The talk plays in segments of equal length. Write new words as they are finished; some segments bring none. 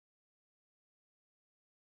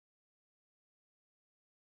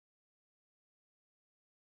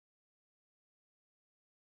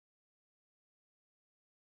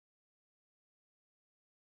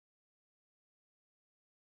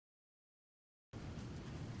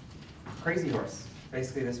Crazy Horse.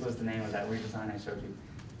 Basically, this was the name of that redesign I showed you.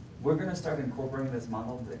 We're going to start incorporating this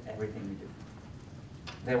model into everything we do.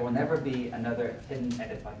 There will never be another hidden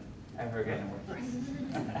edit button ever again in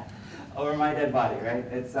WordPress. Over my dead body, right?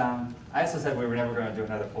 It's, I also said we were never going to do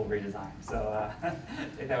another full redesign, so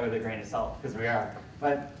take that with a grain of salt, because we are.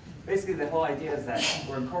 But basically, the whole idea is that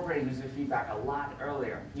we're incorporating user feedback a lot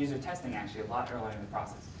earlier, user testing actually a lot earlier in the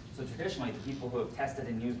process. So traditionally, the people who have tested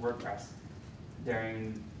and used WordPress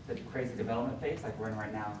during the crazy development phase, like we're in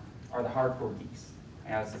right now, are the hardcore geeks.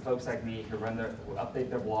 You know, it's the folks like me who who update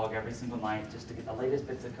their blog every single night just to get the latest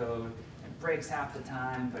bits of code. It breaks half the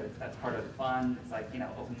time, but that's part of the fun. It's like, you know,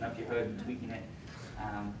 opening up your hood and tweaking it.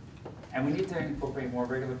 And we need to incorporate more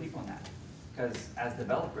regular people in that. Because as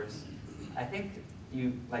developers, I think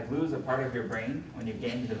you like lose a part of your brain when you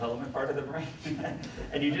gain the development part of the brain.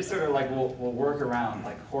 And you just sort of like will work around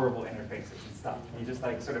like horrible interfaces and stuff. You just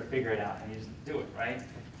like sort of figure it out and you just do it, right?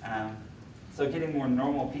 So getting more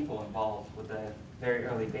normal people involved with the very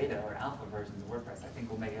early beta or alpha versions of WordPress, I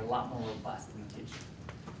think will make it a lot more robust in the future.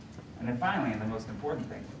 And then finally, and the most important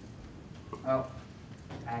thing, well,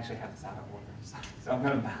 I actually have this out of order, so I'm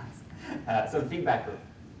going to bounce. So the feedback loop,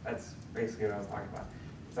 that's basically what I was talking about.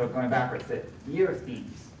 So going backwards, the year of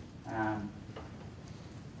themes.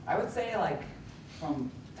 I would say like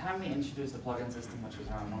from the time we introduced the plugin system, which was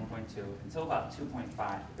around 1.2, until about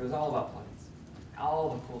 2.5, it was all about plugins. All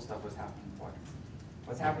the cool stuff was happening in plugins.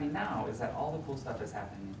 What's happening now is that all the cool stuff is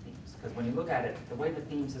happening in themes. Because when you look at it, the way the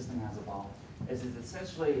theme system has evolved is it's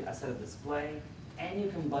essentially a set of display, and you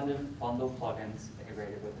can bundle plugins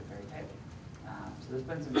integrated with the very table. So there's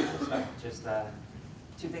been some cool stuff. Just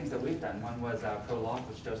two things that we've done. One was Prologue,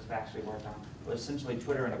 which Joseph actually worked on, was essentially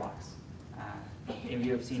Twitter in a box. If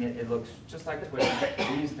you have seen it, it looks just like Twitter.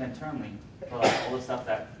 We used it internally for like, all the stuff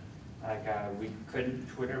that we couldn't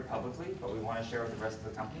Twitter publicly, but we want to share with the rest of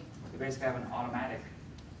the company. We basically have an automatic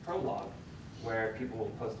prologue where people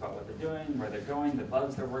will post about what they're doing, where they're going, the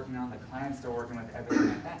bugs they're working on, the clients they're working with, everything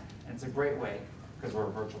like that. And it's a great way, because we're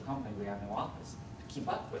a virtual company, we have no office, to keep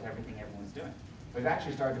up with everything everyone's doing. We've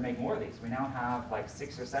actually started to make more of these. We now have like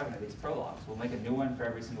 6 or 7 of these prologues. We'll make a new one for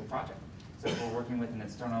every single project. So if we're working with an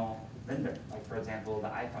external vendor, like for example, the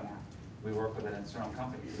iPhone app, we work with an external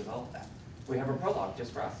company to develop that. We have a prologue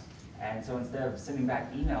just for us. And so instead of sending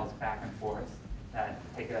back emails back and forth that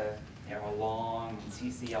take a long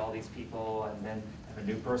CC all these people, and then if a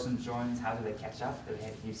new person joins, how do they catch up?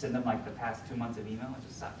 You send them like the past 2 months of email, it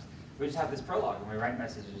just sucks. We just have this prologue, and we write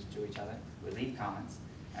messages to each other, we leave comments,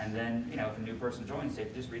 and then if a new person joins, they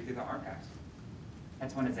can just read through the archives.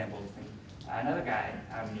 That's one example of the thing. Another guy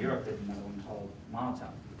out in Europe did another one called Monotone.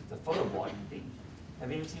 It's a photo blogging theme.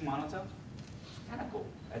 Have you ever seen Monotone? Kind of cool.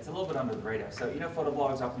 It's a little bit under the radar. So photo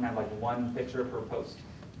blogs often have like one picture per post.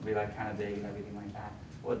 It'll be like kind of big and everything like that.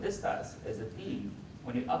 What this does is a theme,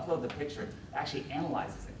 when you upload the picture, it actually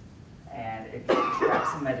analyzes it. And it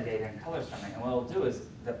extracts some metadata and colors from it. And what it'll do is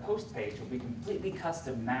the post page will be completely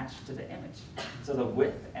custom matched to the image. So the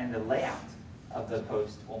width and the layout of the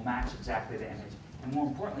post will match exactly the image. And more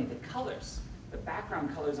importantly, the colors, the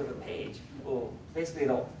background colors of the page will basically,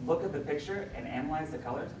 it'll look at the picture and analyze the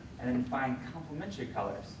colors and then find complementary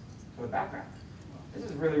colors for the background. This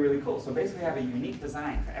is really, really cool. So basically you have a unique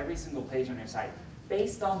design for every single page on your site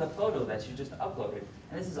based on the photo that you just uploaded.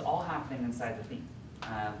 And this is all happening inside the theme.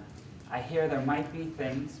 I hear there might be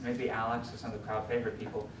things, maybe Alex or some of the crowd favorite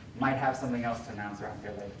people might have something else to announce around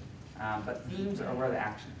here later. But themes are where the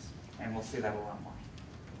action is, and we'll see that a lot more.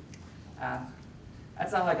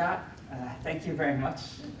 That's all I got. Thank you very much.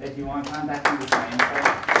 If you want to contact me with my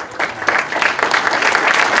info,